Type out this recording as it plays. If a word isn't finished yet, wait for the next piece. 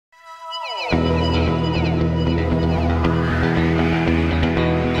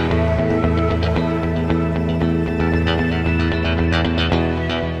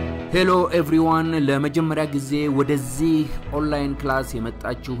Hello everyone ለመጀመሪያ ጊዜ ወደዚህ ኦንላይን ክላስ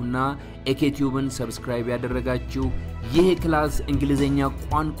የመጣችሁና ኤኬቲዩብን ሰብስክራይብ ያደረጋችሁ ይህ ክላስ እንግሊዘኛ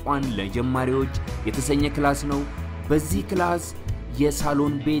ቋንቋን ለጀማሪዎች የተሰኘ ክላስ ነው። በዚህ ክላስ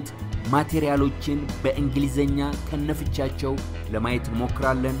የሳሎን ቤት ማቴሪያሎችን በእንግሊዘኛ ከነፍቻቸው ለማየት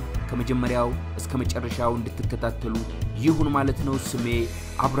እንሞክራለን። ከመጀመሪያው እስከ መጨረሻው እንድትከታተሉ ይሁን ማለት ነው። ስሜ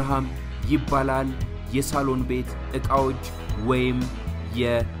አብርሃም ይባላል። የሳሎን ቤት እቃዎች ወይም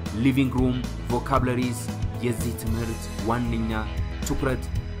የሊቪንግ ሩም ቮካብላሪስ የዚህ ትምህርት ዋንኛ ትኩረት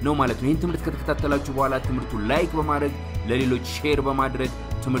ነው ማለት ነው። ይህን ትምህርት ከተከታተላችሁ በኋላ ትምህርቱን ላይክ በማድረግ ለሌሎች ሼር በማድረግ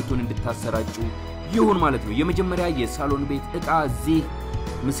ትምህርቱን እንድታሰራጩ ይሁን ማለት ነው። የመጀመሪያ የሳሎን ቤት እቃ እዚህ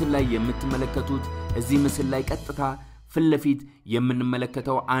ምስል ላይ የምትመለከቱት እዚህ ምስል ላይ ቀጥታ ፍለፊት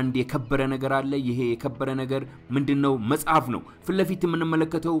የምንመለከተው አንድ የከበረ ነገር አለ። ይሄ የከበረ ነገር ምንድነው? መጽሐፍ ነው። ፍለፊት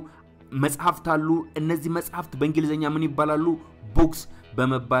የምንመለከተው መጽሐፍት አሉ። እነዚህ መጽሐፍት በእንግሊዘኛ ምን ይባላሉ? ቡክስ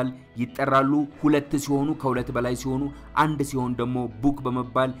በመባል ይጠራሉ። ሁለት ሲሆኑ ከሁለት በላይ ሲሆኑ አንድ ሲሆን ደግሞ ቡክ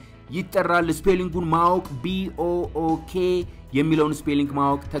በመባል ይጠራል። ስፔሊንጉን ማወቅ BOOK የሚለውን ስፔሊንግ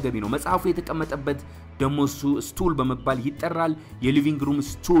ማወቅ ተገቢ ነው። መጽሐፉ የተቀመጠበት ደግሞ ስቱል በመባል ይጠራል። የሊቪንግ ሩም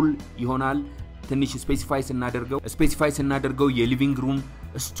ስቱል ይሆናል። ትንሽ ስፔሲፋይ ስናደርገው የሊቪንግ ሩም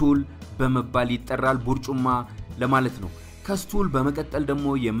ስቱል በመባል ይጠራል። ቡርጩማ ለማለት ነው። ከስቱል በመቀጠል ደግሞ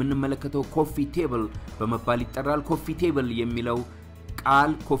የምንመለከተው ኮፊ ቴብል በመባል ይጠራል። ኮፊ ቴብል የሚለው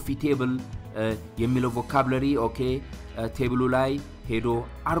ቃል ኮፊ ቴብል የሚለው ቮካብላሪ ኦኬ ቴብሉ ላይ ሄዶ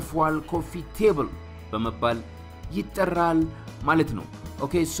አርፏል። ኮፊ ቴብል በመባል ይጠራል ማለት ነው።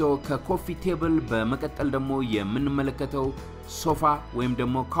 ኦኬ ሶ ከኮፊ ቴብል በመቀጠል ደግሞ የምንመለከተው ሶፋ ወይም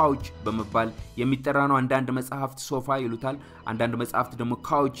ደግሞ ካውች በመባል የሚጠራ ነው። አንዳንድ መጽሐፍት ሶፋ ይሉታል፣ አንዳንድ መጽሐፍት ደግሞ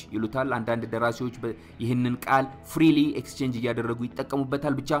ካውች ይሉታል። አንዳንድ ደራሲዎች ይህንን ቃል ፍሪሊ ኤክስቼንጅ ያደረጉ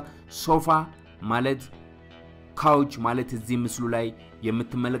ይጠቀሙበታል። ብቻ ሶፋ ማለት ካውች ማለት እዚህ ምስሉ ላይ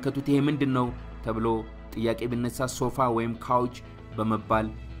የምትመለከቱት ይሄ ምንድነው ተብሎ ጥያቄ ቢነሳ ሶፋ ወይም ካውች በመባል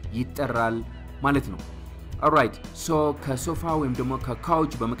ይጠራል ማለት ነው። ኦልራይት ሶ ከሶፋ ወይም ደግሞ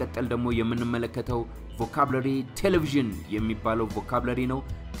ከካውች በመቀጠል ደግሞ የምንመለከተው ቮካብላሪ ቴሌቪዥን የሚባለው ቮካብላሪ ነው።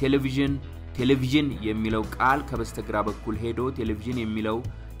 ቴሌቪዥን የሚለው ቃል ከበስተግራ በኩል ሄዶ ቴሌቪዥን የሚለው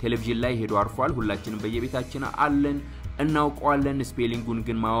ቴሌቪዥን ላይ ሄዶ አርፏል። ሁላችንም በየቤታችን አለን እናውቀዋለን። ስፔሊንጉን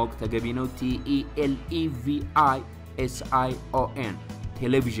ግን ማወቅ ተገቢ ነው። TELEVISION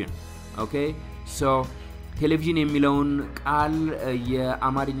ቴሌቪዥን ኦኬ ሶ ቴሌቪዥን የሚለውን ቃል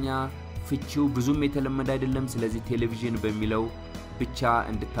የአማርኛ ፍቺው ብዙም የተለመደ አይደለም። ስለዚህ ቴሌቪዥን በሚለው ብቻ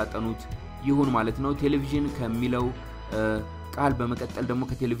እንድታጠኑት ይሁን ማለት ነው። ቴሌቪዥን ከሚለው ቃል በመቀጠል ደግሞ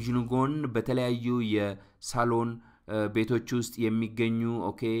ከቴሌቪዥኑ ጎን በተለያዩ የሳሎን ቤቶች ውስጥ የሚገኙ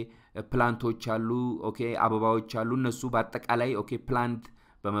ኦኬ ፕላንቶች አሉ። ኦኬ አበባዎች አሉ። እነሱ በአጠቃላይ ኦኬ ፕላንት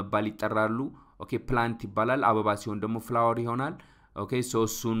በመባል ይጠራሉ። ኦኬ ፕላንት ይባላል። አበባ ሲሆን ደግሞ ፍላወር ይሆናል። ኦኬ ሶ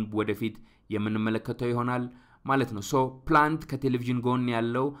እሱን ወደፊት የምንመለከተው ይሆናል ማለት ነው። ሶ ፕላንት ከቴሌቪዥን ጎን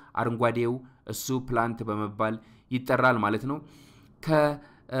ያለው አረንጓዴው እሱ ፕላንት በመባል ይጠራል ማለት ነው።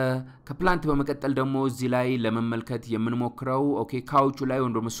 ከፕላንት በመቀጠል ደግሞ እዚህ ላይ ለመመልከት የምንሞክረው ኦኬ ካውቹ ላይ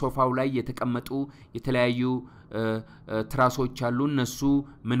ወይም ደግሞ ሶፋው ላይ የተቀመጡ የተለያዩ ትራሶች አሉ። እነሱ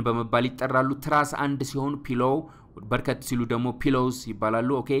ምን በመባል ይጠራሉ? ትራስ አንድ ሲሆን ፒሎው በርከት ሲሉ ደግሞ ፒሎውስ ይባላሉ።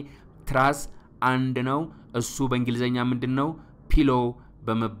 ኦኬ ትራስ አንድ ነው። እሱ በእንግሊዘኛ ምንድነው? ፒሎው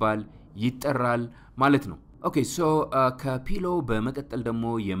በመባል ይጠራል ማለት ነው። ኦኬ ሶ ከፒሎው በመቀጠል ደግሞ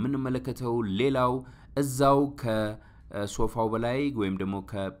የምንመለከተው ሌላው እዛው ከሶፋው በላይ ወይም ደግሞ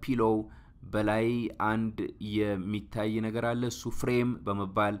ከፒሎው በላይ አንድ የሚታይ ነገር አለ። እሱ ፍሬም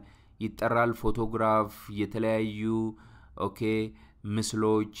በመባል ይጠራል። ፎቶግራፍ የተለያዩ ኦኬ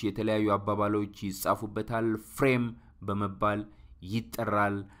ምስሎች የተለያዩ አባባሎች ይጻፉበታል። ፍሬም በመባል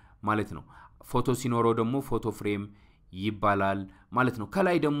ይጠራል ማለት ነው። ፎቶ ሲኖረው ደግሞ ፎቶ ፍሬም ይባላል ማለት ነው።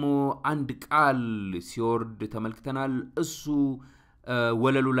 ከላይ ደግሞ አንድ ቃል ሲወርድ ተመልክተናል። እሱ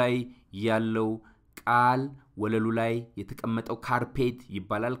ወለሉ ላይ ያለው ቃል ወለሉ ላይ የተቀመጠው ካርፔት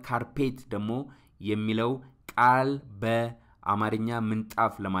ይባላል። ካርፔት ደግሞ የሚለው ቃል በአማርኛ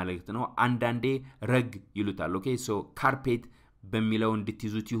ምንጣፍ ለማለት ነው። አንዳንዴ ረግ ይሉታል። ኦኬ ሶ ካርፔት በሚለው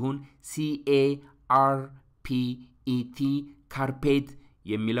እንድትይዙት ይሁን። CARPET ካርፔት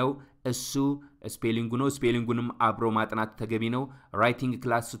የሚለው እሱ ስፔሊንጉ ነው። ስፔሊንጉንም አብሮ ማጥናት ተገቢ ነው። ራይቲንግ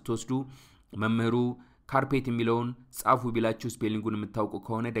ክላስ ስትወስዱ መምህሩ ካርፔት የሚለውን ጻፉ ቢላችሁ ስፔሊንጉን የምታውቁ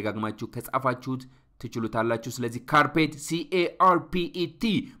ከሆነ ደጋግማችሁ ከጻፋችሁት ትችሉታላችሁ። ስለዚህ ካርፔት CARPET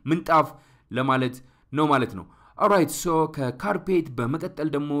ምንጣፍ ለማለት ነው ማለት ነው። ኦልራይት ሶ ከካርፔት በመቀጠል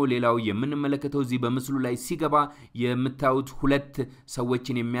ደግሞ ሌላው የምንመለከተው እዚህ በምስሉ ላይ ሲገባ የምታዩት ሁለት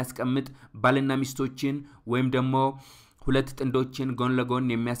ሰዎችን የሚያስቀምጥ ባልና ሚስቶችን ወይም ደግሞ ሁለት ጥንዶችን ጎን ለጎን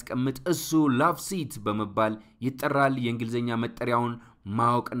የሚያስቀምጥ እሱ ላቭ ሲት በመባል ይጠራል። የእንግሊዘኛ መጠሪያውን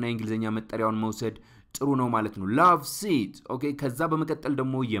ማወቅና እንግሊዘኛ መጠሪያውን መውሰድ ጥሩ ነው ማለት ነው love seat ኦኬ ከዛ በመቀጠል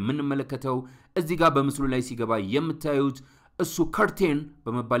ደግሞ የምንመለከተው እዚህ ጋር በምስሉ ላይ ሲገባ የምታዩት እሱ curtain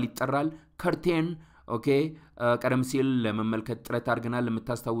በመባል ይጠራል curtain ኦኬ ቀደም ሲል ለመመልከት ጥረት አድርገናል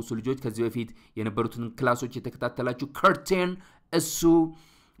ለምታስታውሱ ልጆች ከዚህ በፊት የነበሩትን ክላሶች የተከታተላችሁ curtain እሱ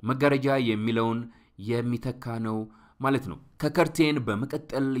መጋረጃ የሚለውን የሚተካ ነው ማለት ነው ከከርቴን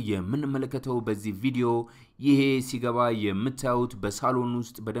በመቀጠል የምንመለከተው በዚህ ቪዲዮ ይሄ ሲገባ የምታዩት በሳሎን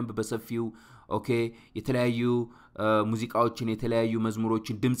ውስጥ በደንብ በሰፊው ኦኬ የተለያዩ ሙዚቃዎችን የተለያዩ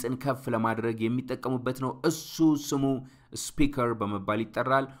መዝሙሮችን ድምጽን ከፍ ለማድረግ የሚጠቀሙበት ነው እሱ ስሙ ስፒከር በመባል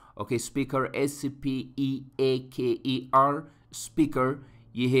ይጠራል ኦኬ ስፒከር S P E A K E R ስፒከር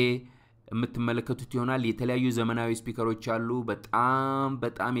ይሄ የምትመለከቱት ይሆናል የተለያዩ ዘመናዊ ስፒከሮች አሉ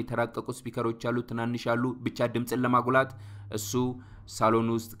በጣም የተራቀቁ ስፒከሮች አሉ ትናንሽ አሉ ብቻ ድምጽን ለማጉላት እሱ ሳሎን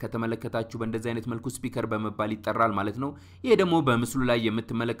ውስጥ ከተመለከታችሁ በእንደዚህ አይነት መልኩ ስፒከር በመባል ይጠራል ማለት ነው ይሄ ደግሞ በምስሉ ላይ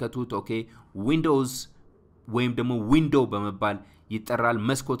የምትመለከቱት ኦኬ ዊንዶውስ ወይም ደግሞ ዊንዶው በመባል ይጠራል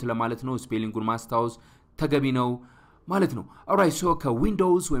መስኮት ለማለት ነው ስፔሊንጉን ማስታወስ ተገቢ ነው ማለት ነው alright so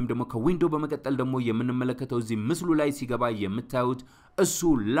ከዊንዶውስ ወይም ደግሞ ከዊንዶው በመቀጠል ደግሞ የምንመለከተው እዚህ ምስሉ ላይ ሲገባ የምታዩት እሱ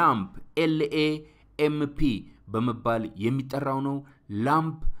ላምፕ L A M P በመባል የሚጠራው ነው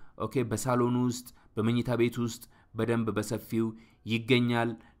ላምፕ ኦኬ በሳሎን ውስጥ በመኝታ ቤት ውስጥ በደንብ በሰፊው ይገኛል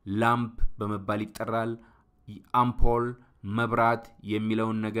ላምፕ በመባል ይጠራል አምፖል መብራት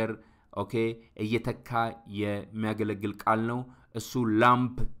የሚለውን ነገር ኦኬ እየተካ የሚያገለግል ቃል ነው እሱ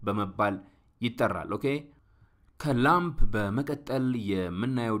ላምፕ በመባል ይጠራል ኦኬ ከላምፕ በመቀጠል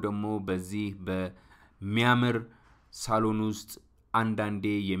የምናየው ደግሞ በዚህ በሚያምር ሳሎን ውስጥ አንዳንዴ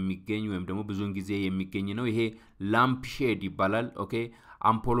የሚገኝ ወይም ደግሞ ብዙውን ጊዜ የሚገኝ ነው ይሄ ላምፕ ሼድ ይባላል ኦኬ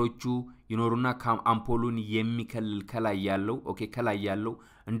አምፖሎቹ ይኖሩና አምፖሉን የሚከልል ከላይ ያለው ኦኬ ከላይ ያለው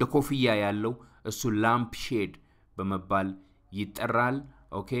እንደ ኮፍያ ያለው እሱ ላምፕ ሼድ በመባል ይጠራል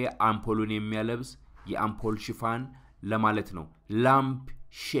ኦኬ አምፖሉን የሚያለብስ የአምፖል ሽፋን ለማለት ነው ላምፕ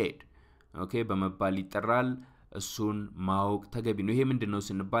ሼድ ኦኬ በመባል ይጠራል እሱን ማወቅ ተገቢ ነው ይሄ ምንድነው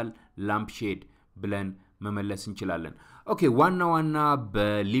ስንባል ላምፕ ሼድ ብለን መመለስ እንችላለን ኦኬ ዋና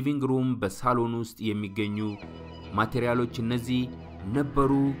በሊቪንግ ሩም በሳሎን ውስጥ የሚገኙ ማቴሪያሎች እነዚህ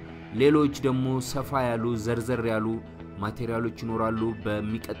ነበሩ ሌሎች ደግሞ ሰፋ ያሉ ዘርዘር ያሉ ማቴሪያሎች ይኖራሉ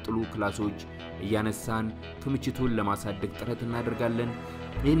በሚቀጥሉ ክላሶች እያነሳን ክምችቱን ለማሳደግ ጥረት እናደርጋለን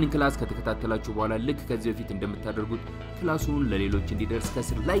ይህንን ክላስ ከተከታተላችሁ በኋላ ልክ ከዚህ በፊት እንደምታደርጉት ክላሱን ለሌሎች እንዲደርስ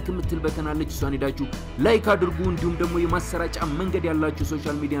ከስር ላይክ ምትል በተናለች እሷን ሄዳችሁ ላይክ አድርጉ እንዲሁም ደግሞ የማሰራጫ መንገድ ያላችሁ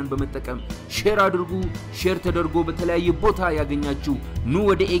ሶሻል ሚዲያን በመጠቀም ሼር አድርጉ ሼር ተደርጎ በተለያየ ቦታ ያገኛችሁ ኑ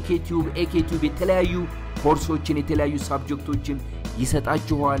ወደ ኤኬቲዩብ የተለያዩ ኮርሶችን የተለያዩ ሳብጀክቶችን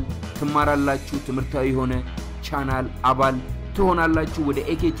ይሰጣችኋል ትማራላችሁ ትምህርታዊ ሆነ ቻናል አባል ትሆናላችሁ ወደ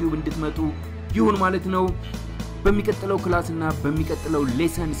ኤኬቲዩብ እንድትመጡ ይሁን ማለት ነው በሚቀጥለው ክላስና በሚቀጥለው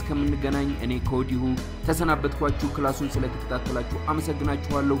ሌሰን እስከምንገናኝ እኔ ኮዲሁ ተሰናበትኳችሁ ክላሱን ስለተከታተላችሁ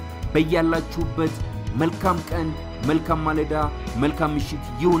አመሰግናችኋለሁ በእያላችሁበት መልካም ቀን መልካም ማለዳ መልካም ምሽት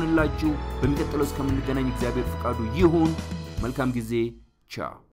ይሁንላችሁ በሚቀጥለው እስከምንገናኝ እግዚአብሔር ፍቃዱ ይሁን መልካም ጊዜ ቻው